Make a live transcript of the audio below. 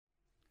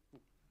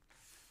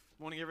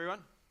Morning, everyone.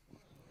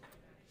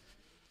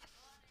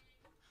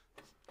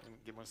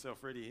 Get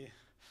myself ready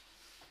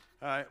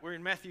here. We're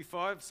in Matthew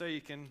 5, so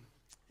you can,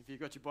 if you've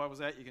got your Bibles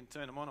out, you can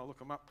turn them on or look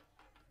them up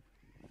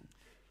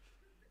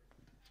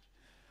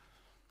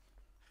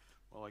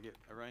while I get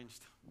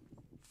arranged.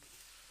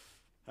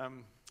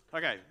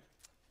 Okay,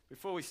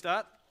 before we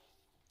start,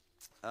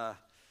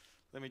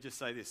 let me just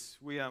say this.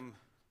 We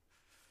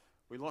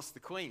lost the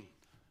Queen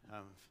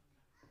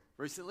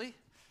recently,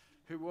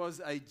 who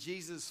was a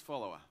Jesus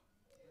follower.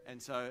 And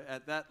so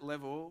at that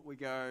level, we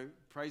go,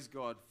 praise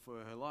God for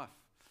her life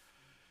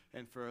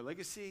and for her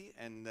legacy.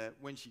 And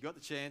when she got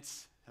the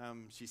chance,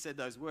 she said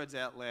those words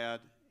out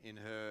loud in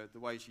the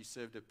way she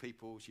served her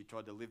people. She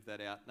tried to live that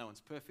out. No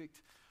one's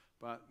perfect,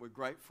 but we're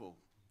grateful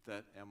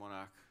that our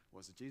monarch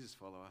was a Jesus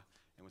follower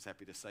and was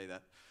happy to say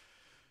that.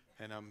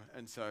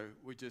 And so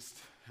we just,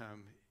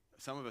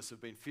 some of us have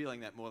been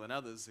feeling that more than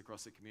others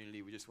across the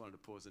community. We just wanted to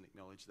pause and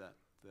acknowledge that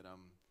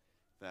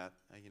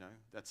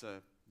that's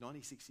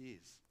 96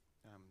 years.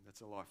 That's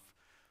a life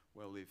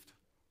well lived.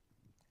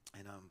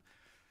 And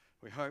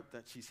we hope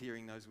that she's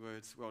hearing those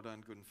words, well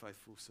done, good and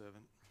faithful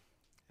servant.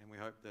 And we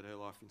hope that her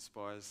life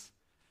inspires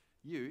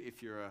you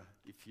if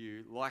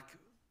you like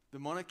the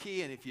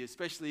monarchy, and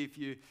especially if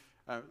you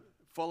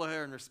follow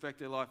her and respect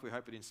her life. We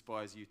hope it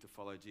inspires you to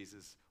follow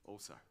Jesus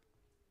also.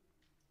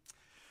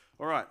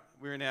 All right,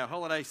 we're in our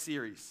holiday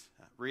series,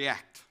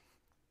 React.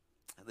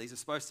 These are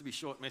supposed to be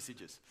short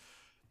messages,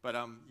 but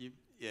I'm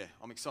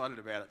excited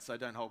about it, so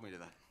don't hold me to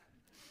that.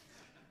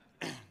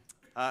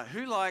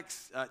 Who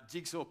likes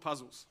jigsaw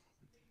puzzles?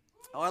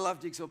 I love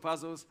jigsaw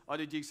puzzles. I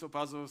do jigsaw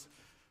puzzles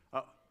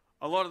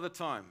a lot of the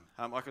time.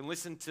 I can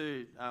listen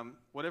to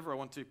whatever I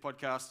want to,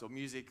 podcasts or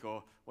music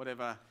or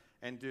whatever,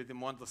 and do the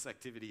mindless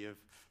activity of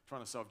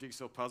trying to solve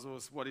jigsaw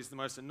puzzles. What is the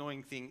most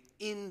annoying thing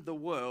in the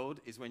world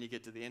is when you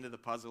get to the end of the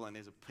puzzle and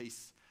there's a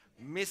piece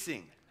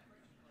missing.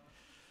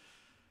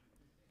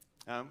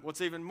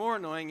 What's even more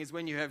annoying is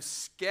when you have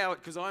scoured,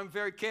 because I'm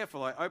very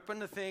careful. I open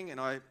the thing and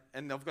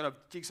I've got a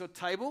jigsaw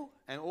table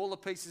and all the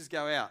pieces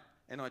go out,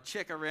 and I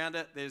check around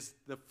it.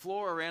 The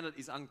floor around it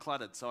is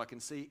uncluttered, so I can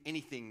see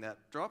anything that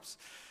drops.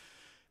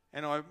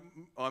 And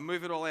I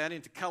move it all out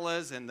into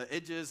colours and the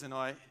edges, and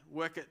I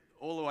work it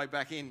all the way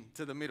back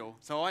into the middle.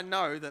 So I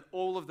know that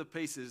all of the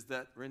pieces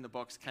that were in the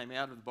box came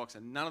out of the box,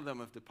 and none of them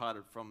have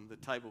departed from the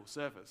table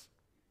surface.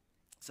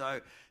 So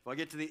if I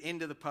get to the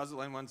end of the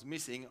puzzle and one's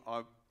missing,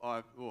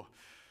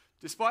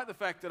 despite the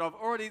fact that I've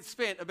already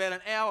spent about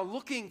an hour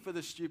looking for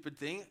the stupid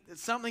thing,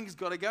 something's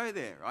got to go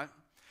there, right?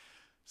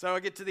 So I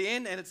get to the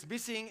end and it's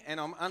missing,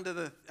 and I'm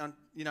under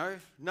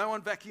no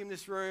one vacuumed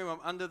this room. I'm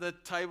under the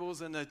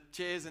tables and the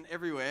chairs and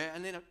everywhere.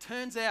 And then it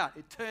turns out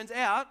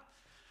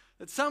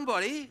that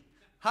somebody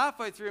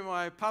halfway through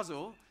my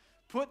puzzle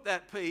put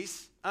that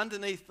piece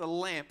underneath the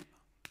lamp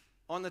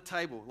on the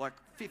table, like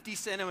 50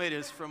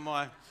 centimeters from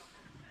my...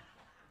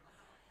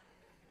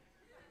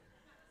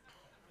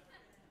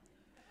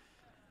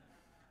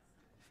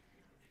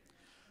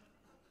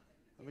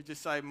 Let me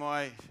just say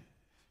my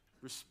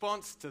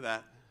response to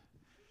that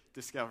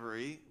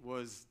discovery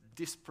was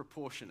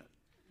disproportionate.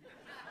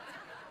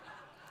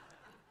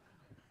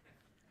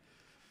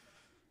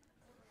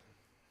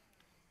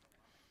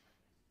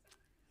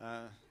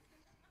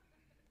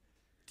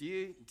 Do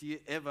you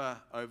ever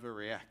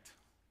overreact?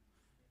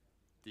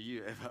 Do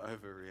you ever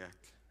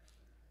overreact?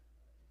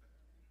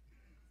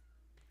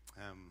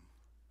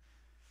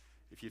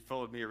 If you'd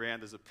followed me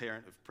around as a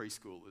parent of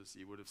preschoolers,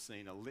 you would have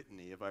seen a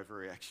litany of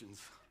overreactions.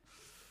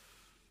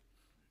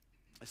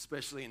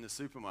 Especially in the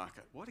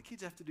supermarket. Why do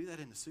kids have to do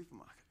that in the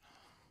supermarket?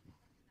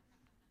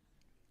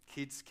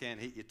 Kids can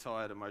hit your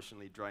tired,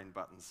 emotionally drained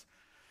buttons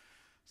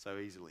so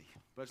easily.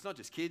 But it's not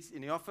just kids.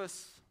 In the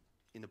office,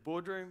 in the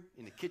boardroom,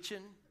 in the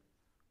kitchen,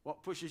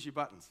 what pushes your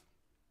buttons?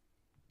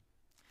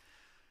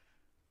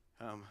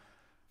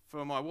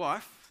 For my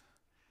wife,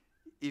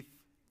 if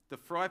the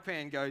fry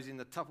pan goes in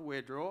the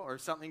Tupperware drawer or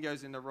if something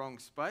goes in the wrong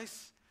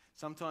space,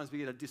 sometimes we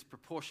get a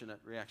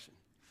disproportionate reaction.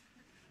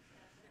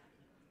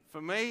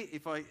 For me,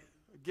 if I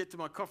get to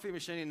my coffee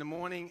machine in the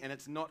morning and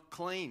it's not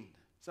clean,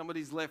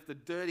 somebody's left the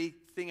dirty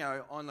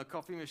thingo on the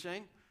coffee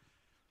machine.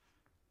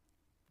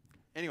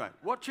 Anyway,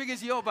 what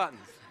triggers your buttons?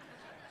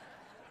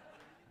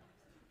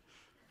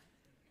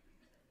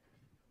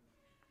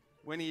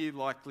 When are you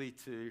likely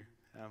to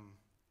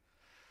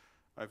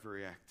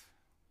overreact?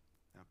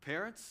 Now,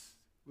 parents,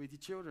 with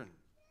your children,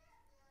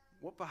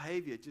 what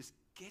behaviour just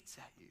gets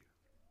at you?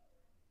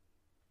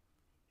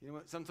 You know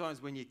what?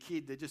 Sometimes when you're a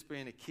kid, they're just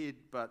being a kid,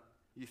 but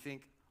you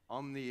think,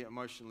 I'm the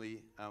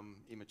emotionally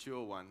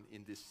immature one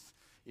in this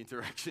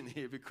interaction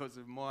here because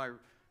of my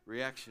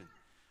reaction.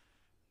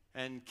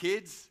 And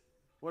kids,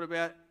 what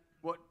about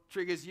what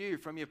triggers you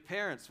from your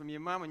parents, from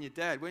your mum and your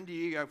dad? When do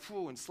you go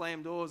full and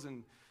slam doors,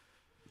 and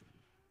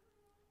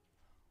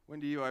when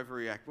do you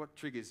overreact? What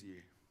triggers you?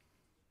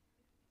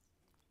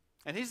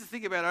 And here's the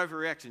thing about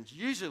overreactions.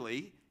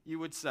 Usually you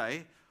would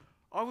say,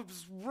 I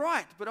was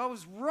right, but I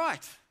was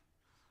right.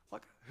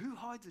 Like, who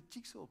hides a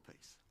jigsaw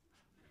piece?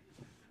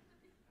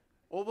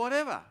 Or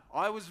whatever.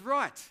 I was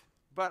right.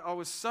 but I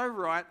was so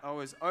right, I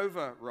was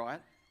over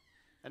right,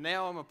 and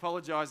now I'm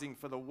apologizing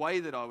for the way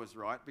that I was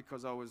right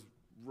because I was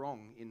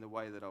wrong in the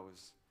way that I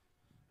was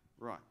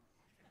right.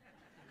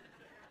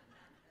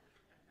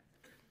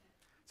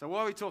 So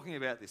why are we talking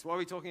about this? Why are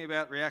we talking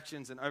about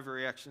reactions and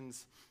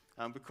overreactions?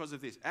 Because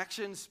of this.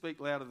 Actions speak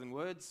louder than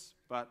words,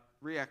 but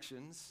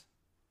reactions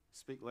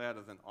speak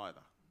louder than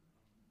either.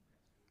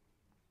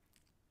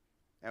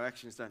 Our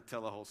actions don't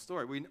tell the whole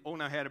story. We all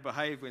know how to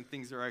behave when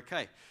things are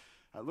okay.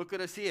 Look at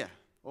us here,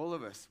 all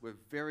of us. We're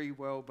very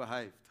well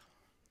behaved.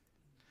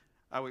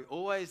 Are we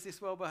always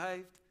this well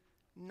behaved?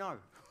 No.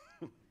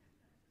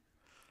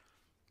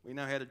 We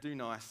know how to do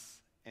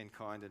nice and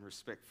kind and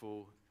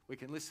respectful. We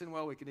can listen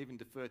well. We can even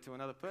defer to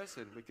another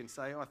person. We can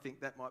say, I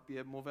think that might be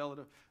a more valid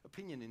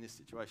opinion in this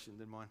situation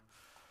than mine.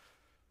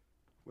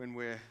 When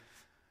we're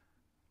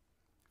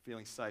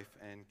feeling safe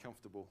and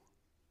comfortable.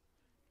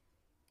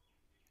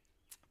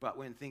 But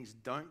when things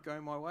don't go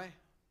my way,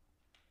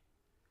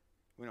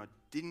 when I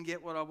didn't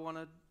get what I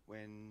wanted,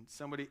 when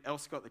somebody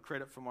else got the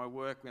credit for my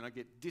work, when I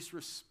get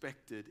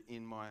disrespected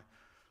in my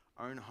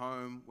own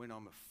home, when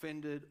I'm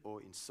offended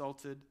or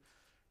insulted,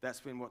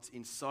 that's when what's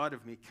inside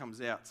of me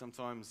comes out,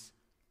 sometimes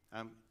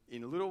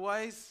in little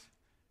ways,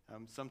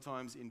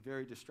 sometimes in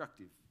very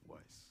destructive ways.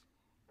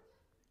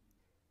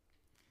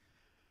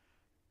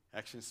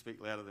 Actions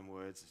speak louder than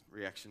words,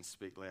 reactions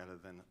speak louder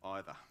than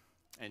either.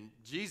 And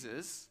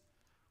Jesus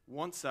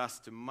wants us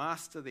to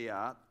master the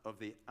art of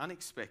the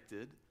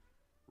unexpected,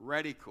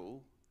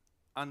 radical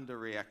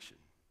underreaction.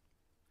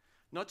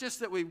 Not just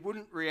that we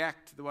wouldn't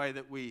react the way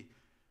that we,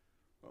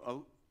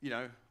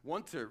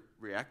 want to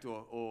react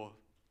or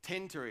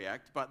tend to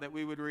react, but that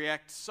we would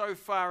react so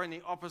far in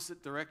the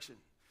opposite direction.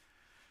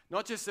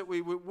 Not just that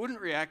we wouldn't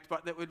react,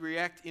 but that we'd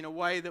react in a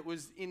way that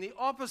was in the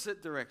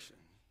opposite direction.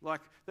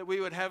 Like that we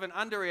would have an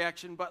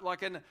underreaction, but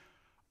like an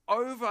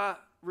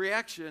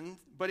overreaction,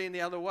 but in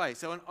the other way.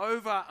 So an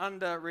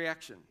over-under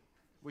reaction,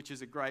 which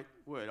is a great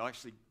word. I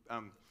actually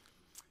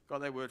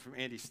got that word from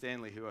Andy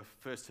Stanley, who I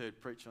first heard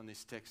preach on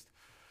this text.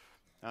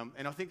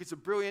 And I think it's a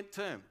brilliant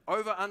term,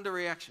 over-under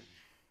reaction.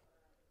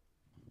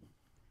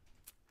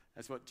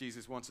 That's what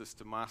Jesus wants us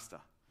to master,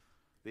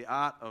 the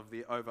art of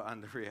the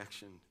over-under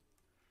reaction.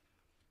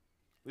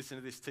 Listen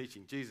to this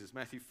teaching. Jesus,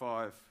 Matthew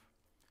 5.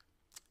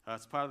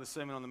 It's part of the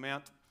Sermon on the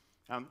Mount.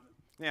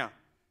 Now,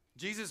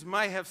 Jesus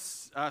may have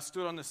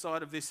stood on the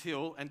side of this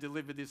hill and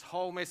delivered this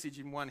whole message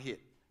in one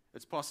hit.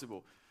 It's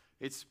possible.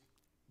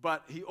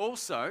 But he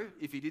also,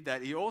 if he did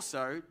that, he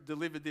also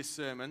delivered this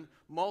sermon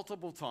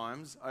multiple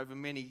times over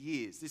many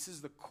years. This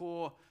is the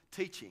core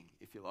teaching,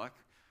 if you like,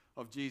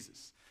 of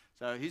Jesus.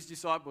 So his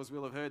disciples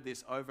will have heard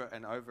this over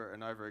and over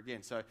and over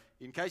again. So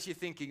in case you're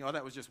thinking,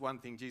 that was just one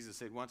thing Jesus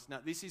said once. No,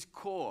 this is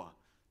core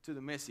to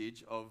the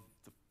message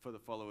for the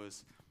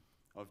followers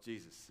of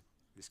Jesus,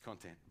 this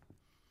content.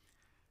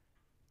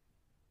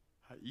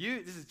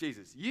 This is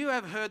Jesus. You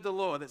have heard the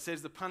law that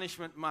says the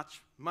punishment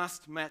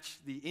must match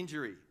the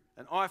injury.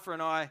 An eye for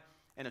an eye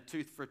and a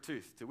tooth for a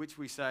tooth. To which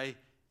we say,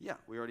 yeah,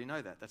 we already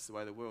know that. That's the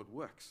way the world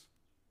works.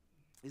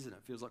 Isn't it?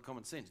 Feels like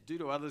common sense. Do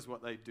to others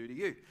what they do to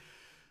you.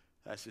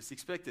 That's just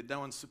expected.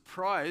 No one's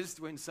surprised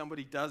when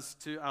somebody does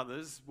to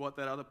others what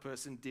that other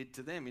person did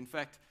to them. In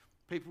fact,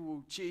 people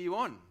will cheer you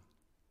on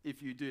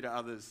if you do to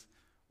others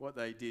what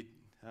they did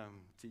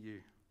to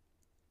you.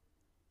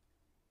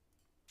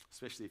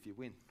 Especially if you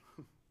win.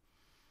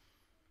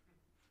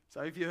 So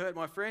if you hurt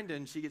my friend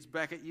and she gets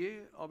back at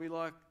you, I'll be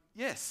like,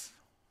 yes,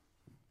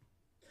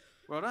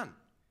 well done.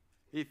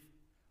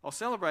 I'll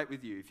celebrate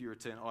with you if you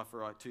return eye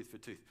for eye, tooth for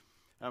tooth.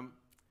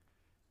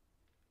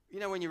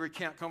 When you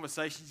recount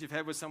conversations you've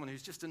had with someone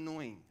who's just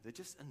annoying, they're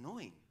just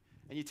annoying.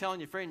 And you're telling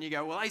your friend, you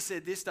go, well, they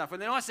said this stuff,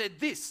 and then I said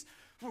this.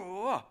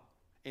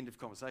 End of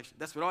conversation.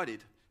 That's what I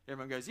did.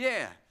 Everyone goes,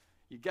 yeah,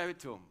 you gave it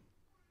to them.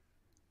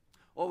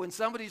 Or when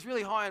somebody's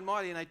really high and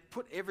mighty and they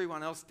put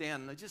everyone else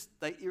down, and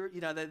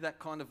they're that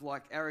kind of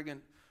like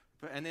arrogant,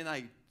 and then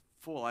they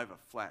fall over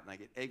flat and they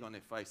get egg on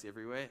their face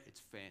everywhere.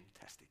 It's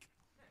fantastic.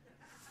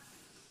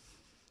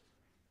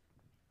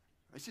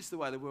 It's just the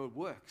way the world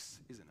works,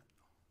 isn't it?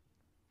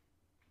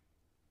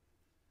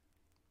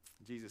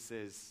 Jesus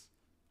says,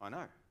 I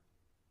know.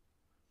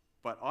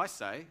 But I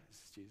say,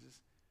 this is Jesus,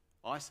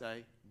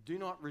 do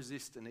not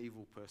resist an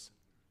evil person.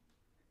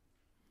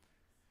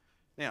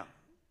 Now,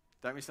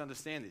 don't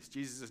misunderstand this.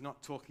 Jesus is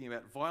not talking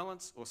about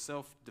violence or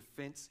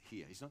self-defense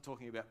here. He's not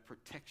talking about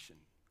protection.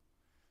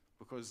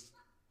 Because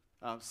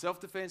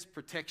self-defense,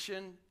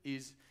 protection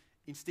is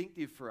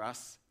instinctive for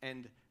us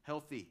and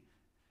healthy.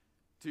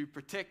 To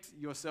protect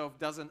yourself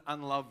doesn't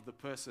unlove the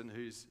person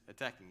who's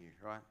attacking you,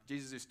 right?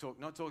 Jesus is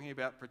not talking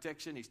about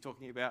protection, he's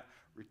talking about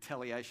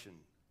retaliation,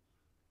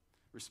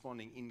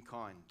 responding in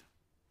kind.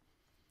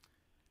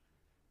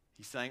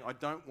 He's saying, I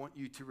don't want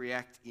you to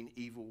react in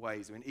evil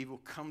ways. When evil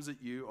comes at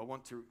you, I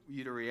want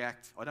you to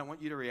react. I don't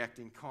want you to react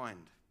in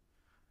kind.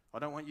 I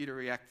don't want you to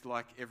react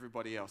like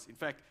everybody else. In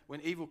fact,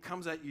 when evil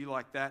comes at you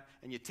like that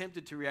and you're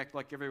tempted to react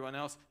like everyone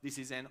else, this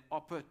is an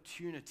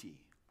opportunity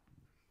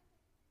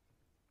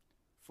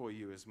for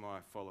you as my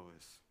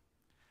followers.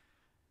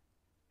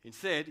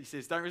 Instead, he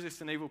says, don't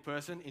resist an evil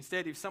person.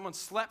 Instead, if someone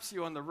slaps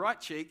you on the right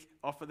cheek,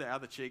 offer the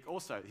other cheek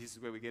also. This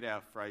is where we get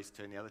our phrase,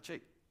 turn the other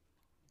cheek.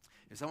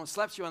 If someone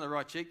slaps you on the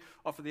right cheek,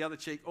 offer the other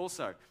cheek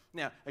also.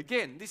 Now,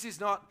 again, this is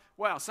not,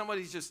 wow,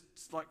 somebody's just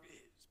like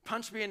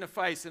punched me in the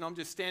face and I'm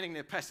just standing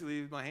there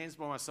passively with my hands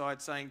by my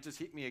side saying, just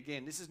hit me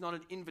again. This is not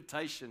an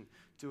invitation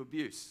to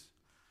abuse.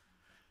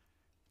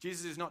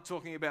 Jesus is not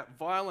talking about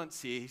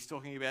violence here, he's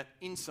talking about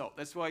insult.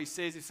 That's why he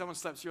says if someone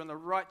slaps you on the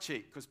right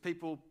cheek, because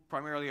people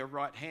primarily are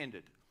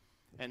right-handed.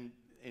 And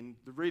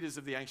the readers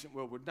of the ancient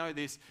world would know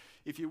this.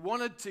 If you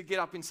wanted to get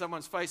up in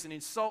someone's face and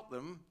insult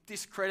them,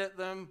 discredit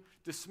them,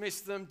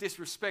 dismiss them,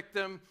 disrespect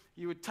them,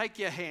 you would take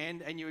your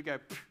hand and you would go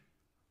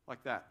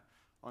like that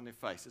on their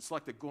face. It's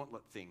like the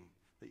gauntlet thing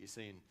that you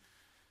see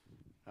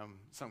in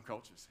some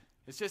cultures.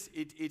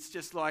 It's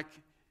just like,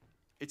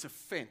 it's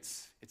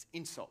offense, it's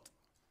insult.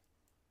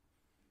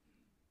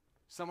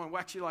 Someone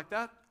whacks you like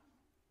that,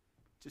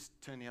 just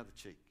turn the other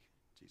cheek,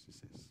 Jesus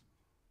says.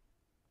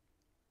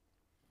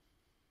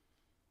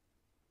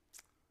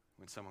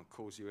 When someone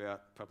calls you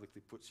out,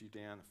 publicly puts you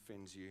down,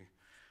 offends you,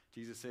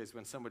 Jesus says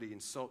when somebody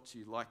insults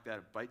you like that,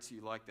 or baits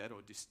you like that, or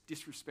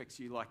disrespects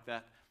you like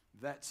that,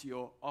 that's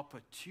your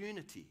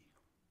opportunity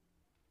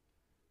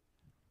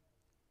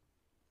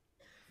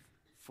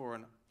for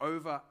an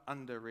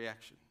over-under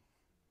reaction.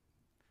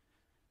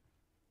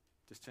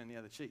 Just turn the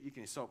other cheek. You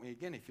can insult me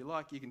again if you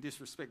like. You can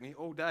disrespect me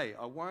all day.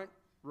 I won't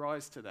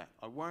rise to that.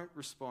 I won't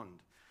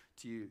respond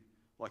to you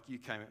like you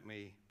came at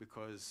me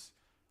because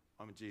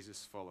I'm a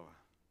Jesus follower.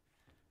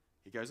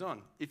 He goes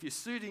on. If you're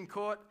sued in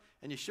court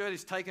and your shirt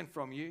is taken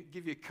from you,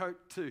 give your coat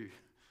too.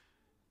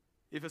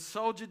 If a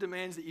soldier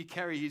demands that you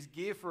carry his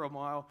gear for a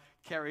mile,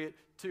 carry it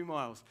 2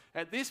 miles.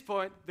 At this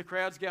point, the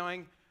crowd's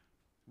going,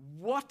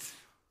 what?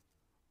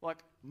 Like,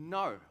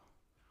 no.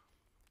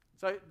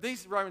 So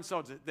these Roman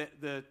soldiers,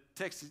 the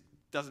text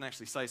doesn't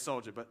actually say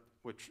soldier, but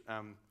which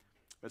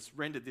it's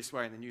rendered this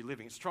way in the New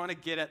Living. It's trying to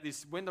get at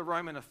this when the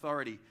Roman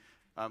authority.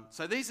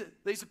 So these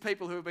are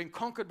people who have been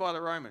conquered by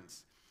the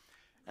Romans,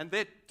 and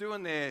they're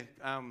doing their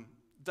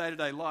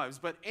day-to-day lives.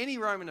 But any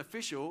Roman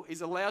official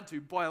is allowed to,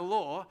 by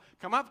law,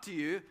 come up to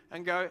you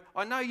and go,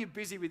 I know you're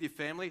busy with your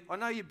family. I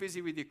know you're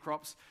busy with your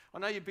crops. I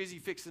know you're busy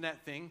fixing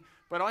that thing.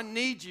 But I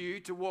need you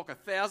to walk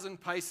 1,000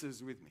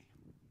 paces with me.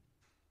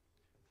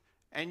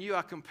 And you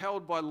are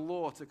compelled by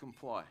law to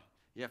comply.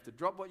 You have to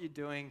drop what you're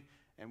doing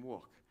and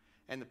walk.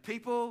 And the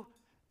people,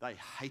 they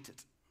hate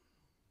it.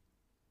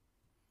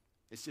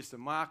 It's just a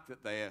mark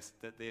that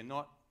they're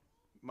not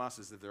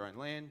masters of their own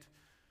land,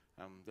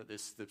 that they're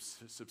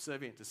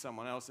subservient to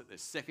someone else, that they're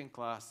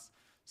second-class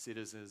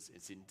citizens.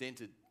 It's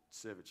indented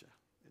servitude.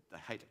 They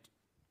hate it.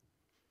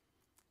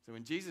 So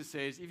when Jesus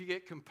says, if you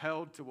get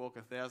compelled to walk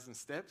 1,000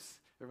 steps,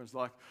 everyone's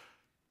like,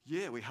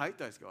 yeah, we hate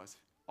those guys.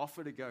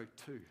 Offer to go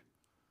too.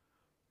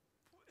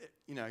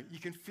 You know, you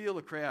can feel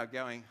the crowd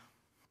going,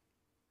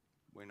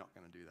 we're not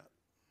going to do that.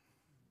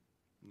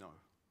 No.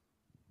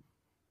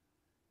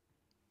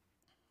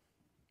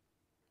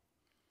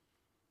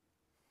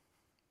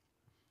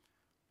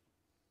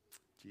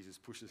 Jesus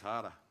pushes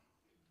harder.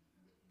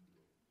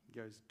 He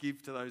goes,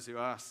 give to those who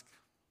ask,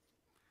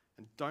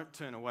 and don't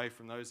turn away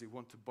from those who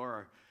want to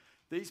borrow.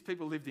 These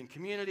people lived in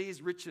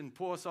communities, rich and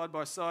poor side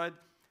by side.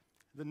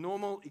 There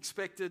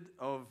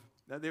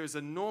is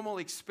a normal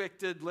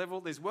expected level.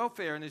 There's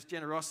welfare and there's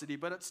generosity,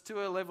 but it's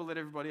to a level that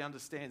everybody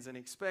understands and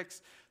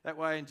expects that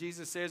way. And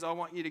Jesus says, I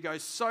want you to go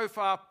so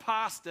far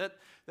past it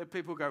that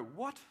people go,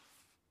 what?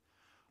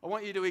 I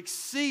want you to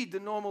exceed the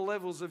normal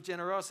levels of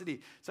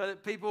generosity so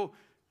that people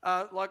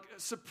are like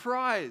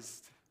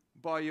surprised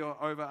by your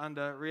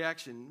over-under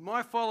reaction.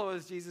 My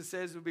followers, Jesus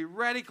says, will be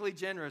radically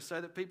generous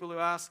so that people who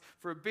ask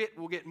for a bit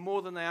will get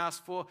more than they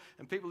ask for,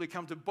 and people who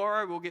come to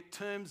borrow will get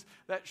terms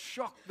that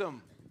shock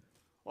them.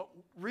 What,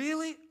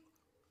 really?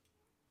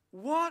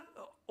 What?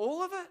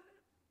 All of it?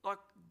 Like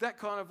that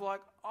kind of like,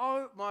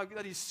 oh my God,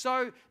 that is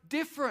so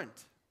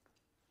different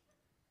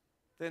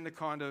than the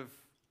kind of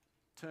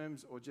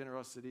terms or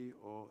generosity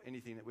or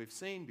anything that we've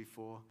seen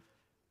before.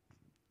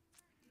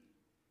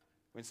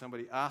 When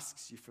somebody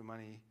asks you for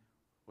money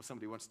or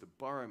somebody wants to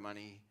borrow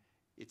money,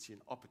 it's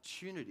an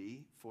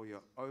opportunity for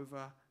your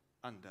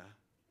over-under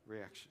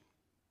reaction.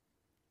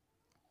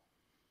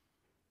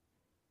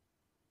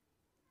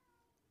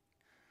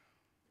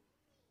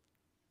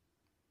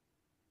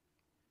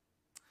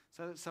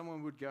 So that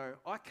someone would go,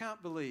 I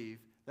can't believe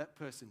that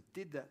person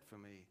did that for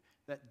me.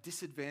 That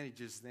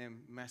disadvantages them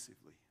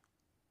massively.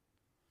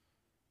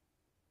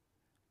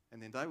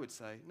 And then they would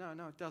say, no,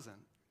 it doesn't,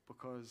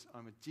 because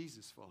I'm a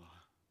Jesus follower.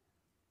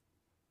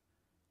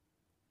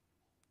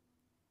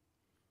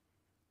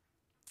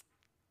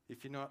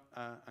 If you're not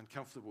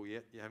uncomfortable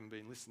yet, you haven't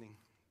been listening.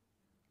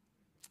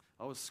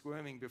 I was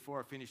squirming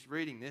before I finished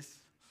reading this.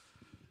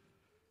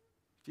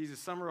 Jesus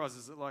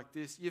summarizes it like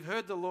this. You've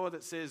heard the law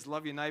that says,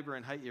 love your neighbor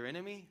and hate your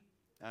enemy.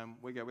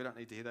 We go, we don't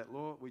need to hear that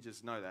law. We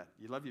just know that.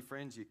 You love your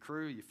friends, your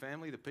crew, your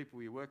family, the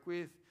people you work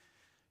with.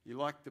 You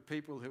like the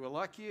people who are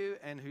like you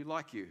and who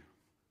like you.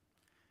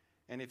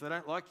 And if they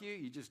don't like you,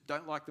 you just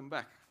don't like them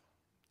back.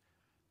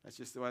 That's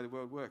just the way the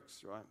world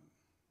works, right?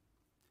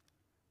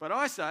 But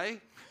I say,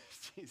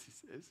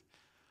 Jesus says,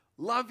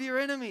 love your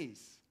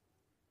enemies.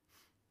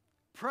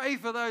 Pray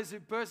for those who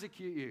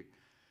persecute you.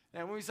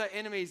 Now, when we say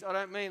enemies, I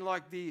don't mean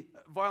like the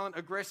violent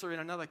aggressor in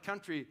another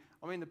country.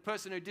 I mean the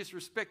person who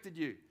disrespected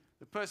you,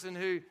 the person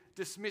who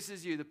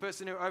dismisses you, the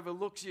person who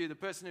overlooks you, the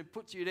person who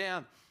puts you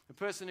down, the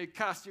person who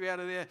casts you out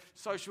of their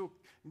social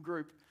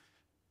group.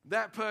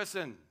 That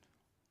person.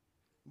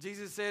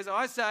 Jesus says,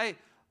 I say,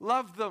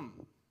 love them.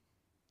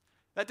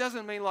 That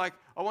doesn't mean like,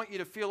 I want you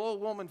to feel all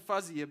warm and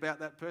fuzzy about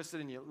that person.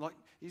 And you like,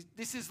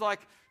 this is like,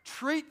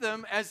 treat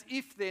them as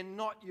if they're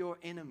not your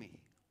enemy.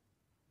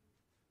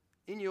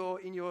 In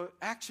your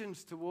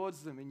actions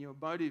towards them, in your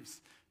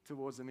motives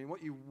towards them, in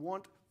what you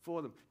want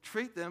for them.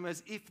 Treat them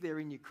as if they're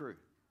in your crew.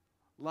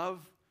 Love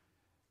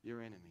your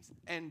enemies.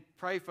 And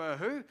pray for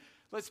who?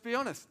 Let's be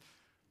honest.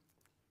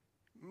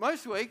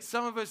 Most weeks,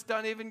 some of us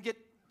don't even get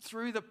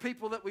through the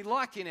people that we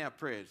like in our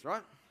prayers,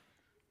 right?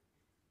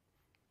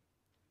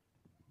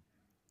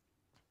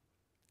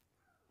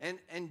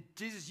 And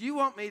Jesus, you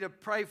want me to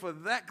pray for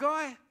that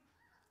guy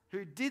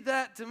who did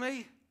that to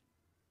me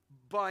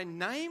by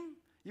name?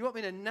 You want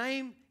me to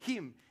name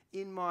him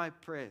in my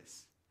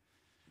prayers?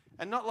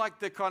 And not like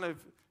the kind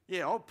of,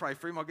 yeah, I'll pray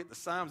for him, I'll get the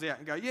Psalms out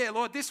and go, yeah,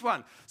 Lord, this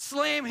one,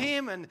 slam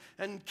him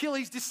and kill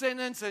his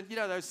descendants. And, you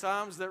know, those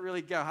Psalms that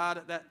really go hard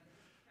at that.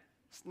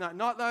 No,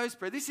 not those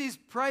prayers. This is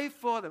pray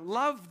for them,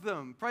 love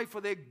them, pray for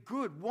their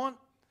good, want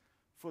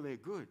for their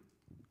good.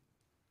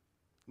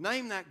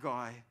 Name that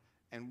guy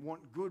and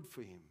want good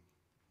for him,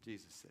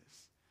 Jesus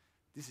says.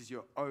 This is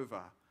your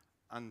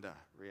over-under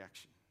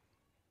reaction.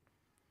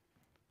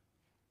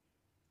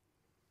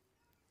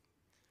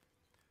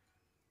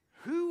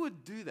 Who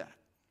would do that?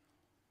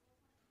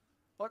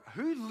 Like,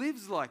 who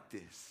lives like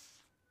this?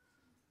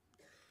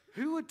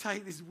 Who would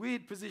take this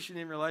weird position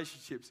in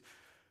relationships?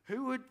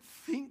 Who would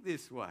think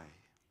this way?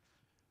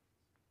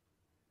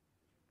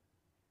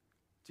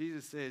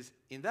 Jesus says,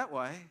 in that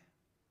way,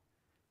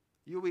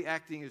 you'll be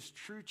acting as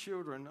true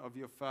children of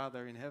your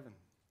Father in heaven.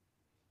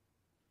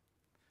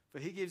 For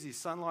he gives his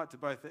sunlight to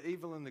both the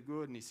evil and the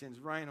good, and he sends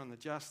rain on the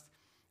just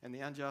and the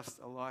unjust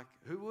alike.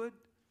 Who would?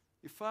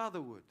 Your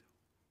Father would.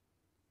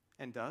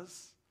 And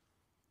does.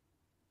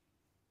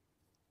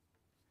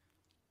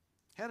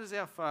 How does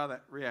our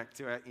Father react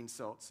to our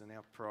insults and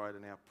our pride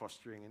and our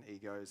posturing and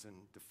egos and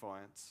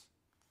defiance?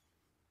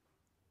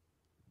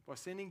 By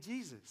sending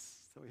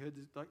Jesus. So we heard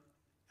this, like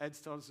Ads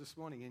told us this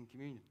morning in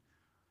communion.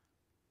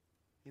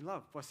 In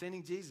love, by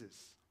sending Jesus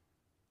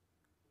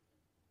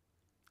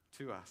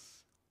to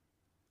us.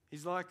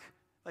 He's like,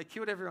 they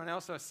killed everyone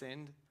else I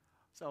send,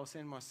 so I'll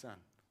send my son.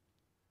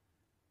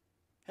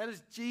 How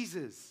does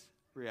Jesus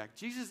react?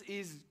 Jesus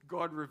is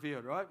God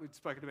revealed, right? We'd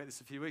spoken about this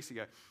a few weeks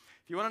ago.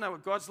 If you want to know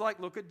what God's like,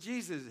 look at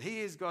Jesus.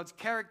 He is God's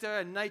character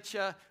and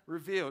nature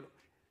revealed.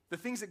 The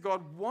things that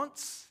God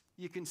wants,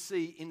 you can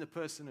see in the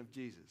person of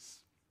Jesus.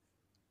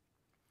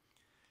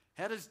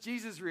 How does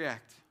Jesus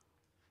react?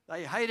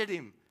 They hated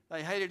him.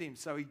 They hated him,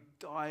 so he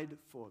died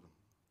for them.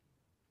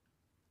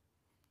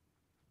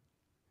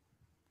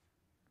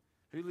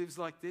 Who lives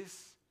like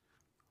this?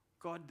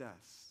 God does.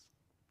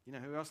 You know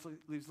who else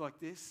lives like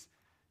this?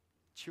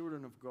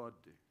 Children of God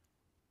do.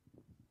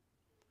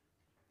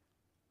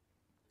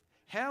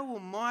 How will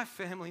my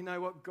family know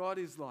what God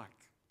is like?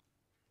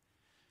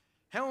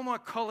 How will my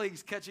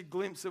colleagues catch a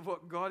glimpse of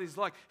what God is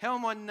like? How will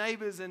my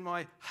neighbours and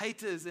my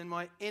haters and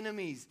my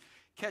enemies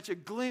catch a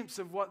glimpse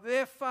of what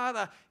their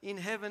Father in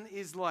heaven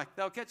is like?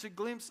 They'll catch a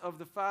glimpse of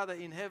the Father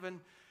in heaven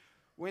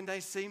when they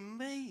see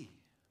me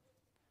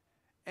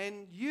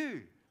and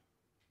you.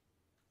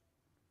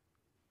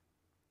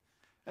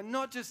 And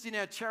not just in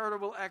our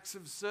charitable acts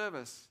of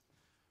service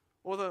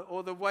or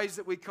the ways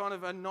that we kind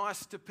of are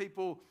nice to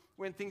people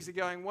when things are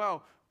going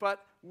well,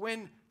 but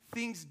when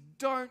things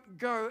don't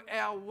go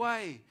our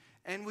way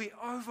and we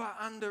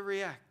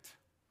underreact,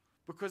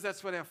 because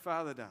that's what our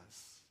Father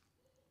does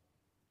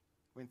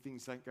when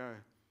things don't go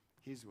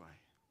his way.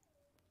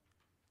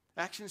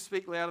 Actions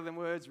speak louder than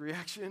words.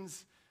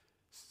 Reactions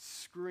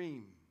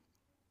scream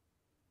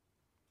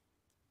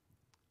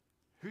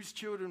whose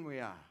children we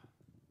are.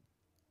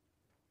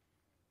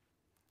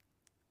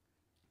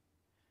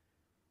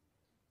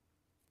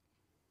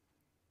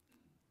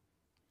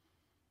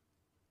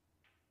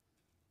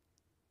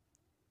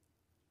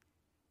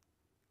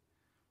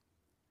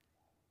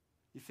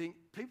 You think,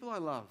 people I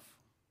love,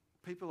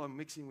 people I'm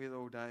mixing with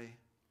all day,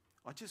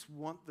 I just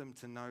want them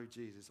to know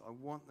Jesus. I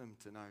want them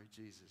to know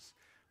Jesus.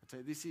 I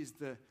tell you, this is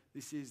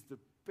the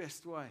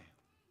best way.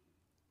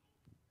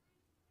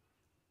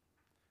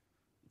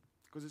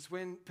 Because it's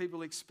when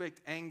people expect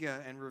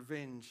anger and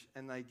revenge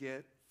and they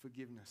get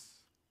forgiveness.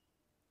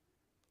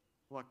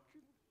 Like,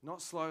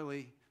 not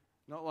slowly,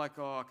 not like,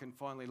 oh, I can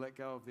finally let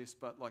go of this,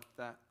 but like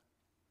that.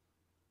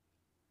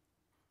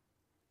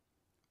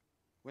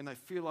 When they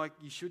feel like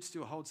you should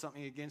still hold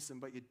something against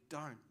them, but you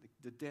don't.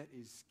 The debt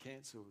is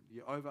cancelled.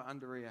 You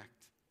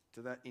underreact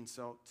to that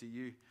insult to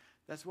you.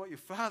 That's what your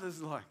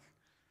Father's like.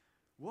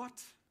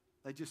 What?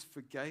 They just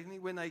forgave me?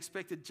 When they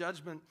expected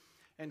judgment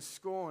and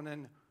scorn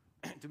and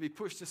to be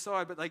pushed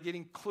aside, but they get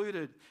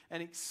included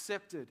and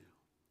accepted.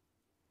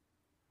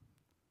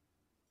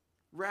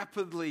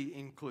 Rapidly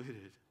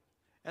included.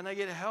 And they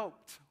get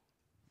helped.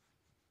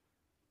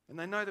 And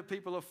they know that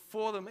people are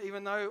for them,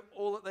 even though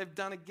all that they've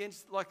done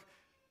against, like,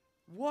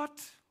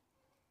 what?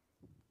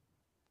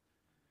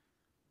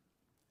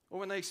 Or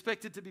when they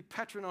expected to be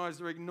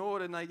patronized or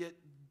ignored and they get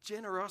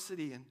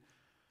generosity. And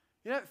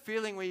you know that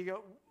feeling where you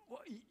go,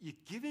 what, you're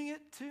giving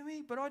it to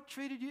me, but I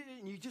treated you,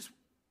 and you just,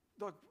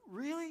 like,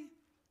 really?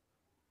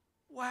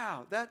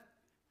 Wow, that.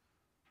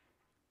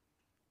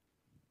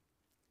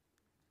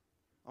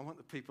 I want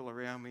the people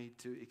around me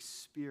to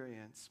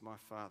experience my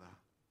Father,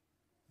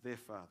 their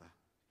Father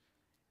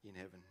in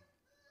heaven.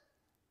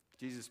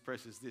 Jesus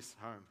presses this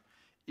home.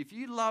 If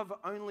you love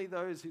only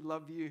those who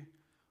love you,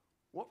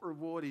 what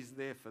reward is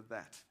there for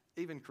that?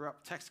 Even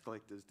corrupt tax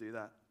collectors do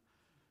that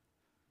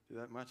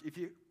much.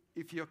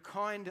 If you're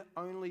kind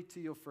only to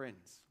your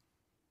friends,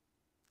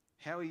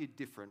 how are you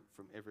different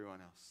from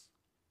everyone else?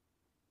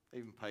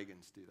 Even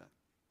pagans do that.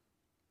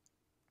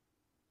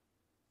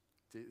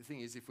 The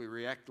thing is, if we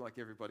react like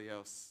everybody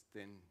else,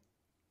 then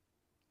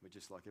we're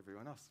just like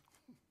everyone else.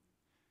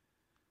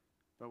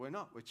 But we're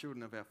not. We're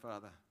children of our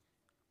Father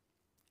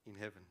in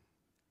heaven.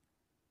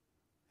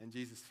 And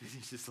Jesus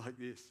finishes like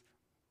this.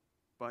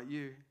 But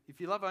you,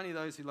 if you love only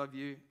those who love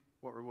you,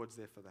 what reward's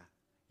there for that?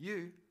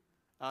 You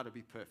are to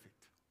be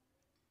perfect,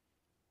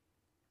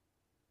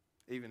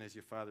 even as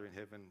your Father in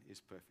heaven is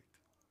perfect.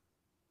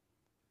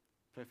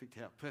 Perfect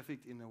how?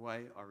 Perfect in the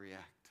way I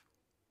react,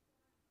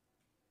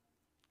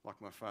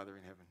 like my Father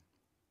in heaven.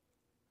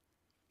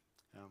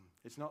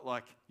 It's not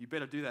like, you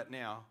better do that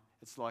now.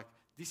 It's like,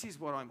 this is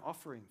what I'm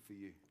offering for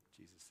you,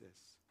 Jesus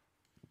says.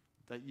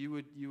 That you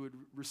would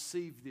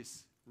receive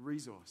this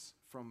resource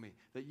from me.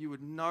 That you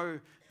would know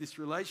this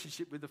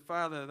relationship with the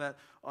Father that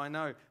I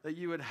know. That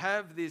you would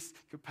have this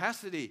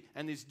capacity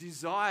and this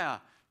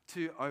desire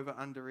to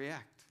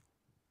over-underreact.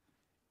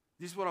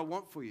 This is what I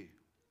want for you.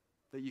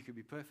 That you could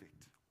be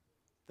perfect.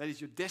 That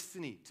is your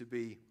destiny, to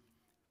be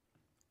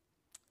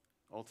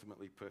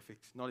ultimately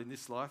perfect. Not in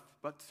this life,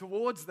 but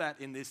towards that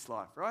in this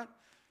life, right?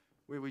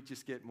 Where we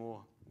just get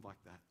more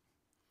like that.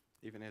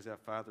 Even as our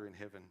Father in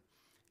heaven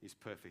is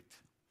perfect.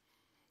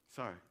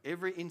 So,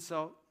 every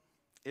insult,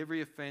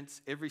 every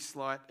offense, every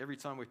slight, every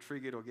time we're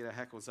triggered or get our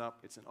hackles up,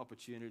 it's an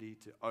opportunity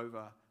to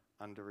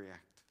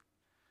underreact.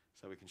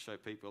 So we can show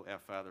people our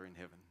Father in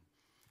heaven.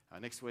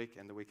 Next week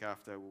and the week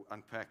after, we'll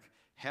unpack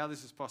how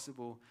this is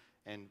possible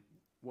and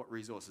what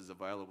resources are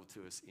available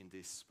to us in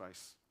this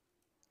space.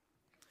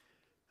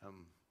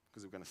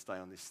 Because we're going to stay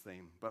on this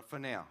theme. But for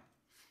now,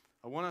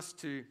 I want us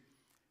to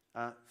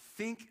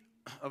think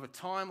of a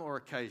time or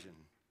occasion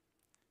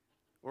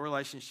or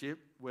relationship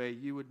where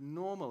you would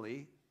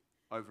normally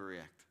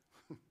overreact.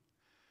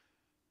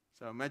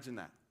 So imagine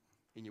that.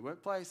 In your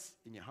workplace,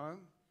 in your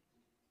home,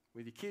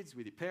 with your kids,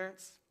 with your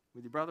parents,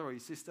 with your brother or your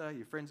sister,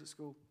 your friends at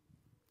school.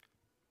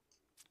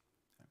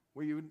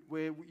 Where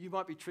you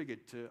might be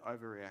triggered to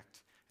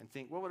overreact and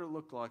think, what would it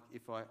look like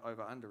if I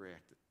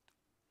over-underreacted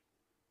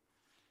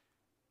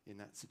in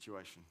that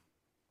situation?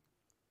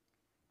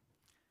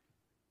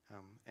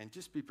 And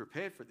just be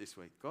prepared for it this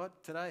week. God,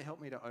 today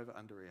help me to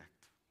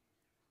over-underreact.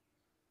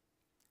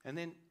 And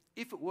then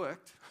if it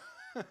worked,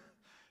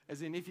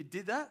 as in if you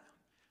did that,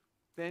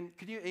 then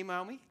could you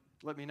email me,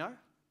 let me know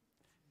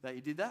that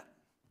you did that?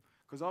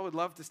 Because I would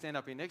love to stand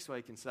up here next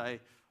week and say,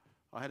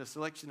 I had a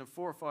selection of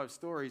 4 or 5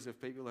 stories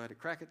of people who had a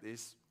crack at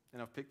this,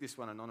 and I've picked this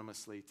one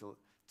anonymously to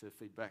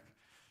feed back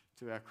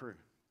to our crew.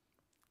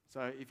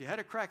 So if you had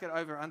a crack at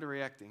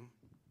over-underreacting,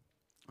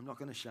 I'm not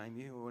going to shame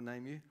you or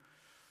name you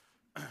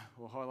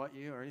or highlight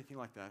you or anything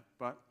like that,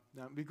 but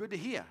it'd be good to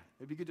hear.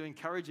 It'd be good to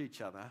encourage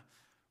each other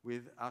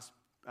with us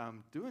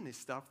doing this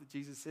stuff that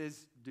Jesus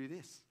says, do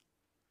this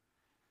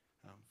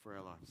for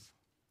our lives.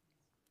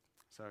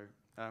 So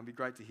it'd be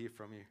great to hear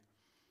from you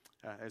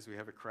as we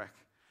have a crack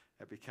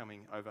at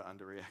becoming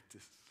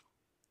over-underreactors.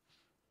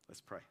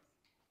 Let's pray.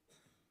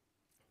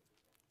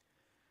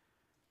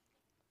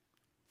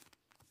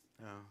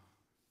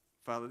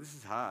 Father, this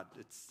is hard.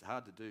 It's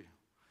hard to do.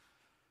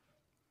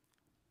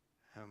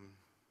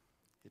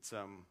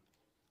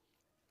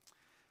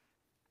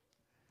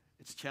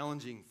 It's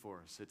challenging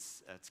for us.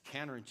 It's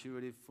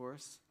counterintuitive for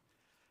us.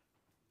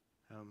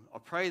 I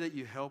pray that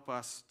you help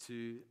us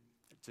to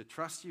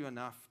trust you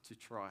enough to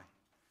try.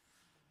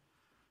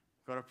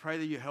 God, I pray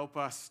that you help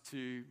us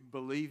to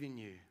believe in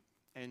you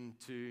and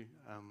to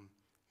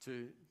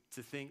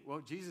think, well,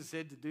 Jesus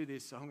said to do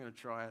this, so I'm going to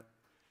try it.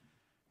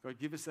 God,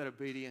 give us that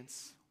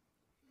obedience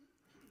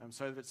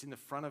so that it's in the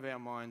front of our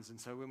minds, and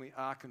so when we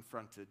are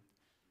confronted,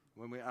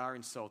 when we are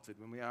insulted,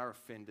 when we are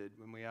offended,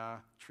 when we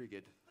are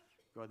triggered,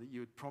 God, that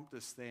you would prompt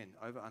us then,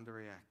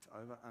 over-underreact,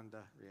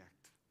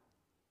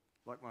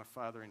 like my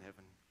Father in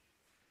heaven.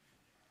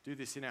 Do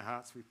this in our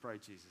hearts, we pray,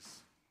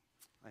 Jesus.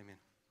 Amen.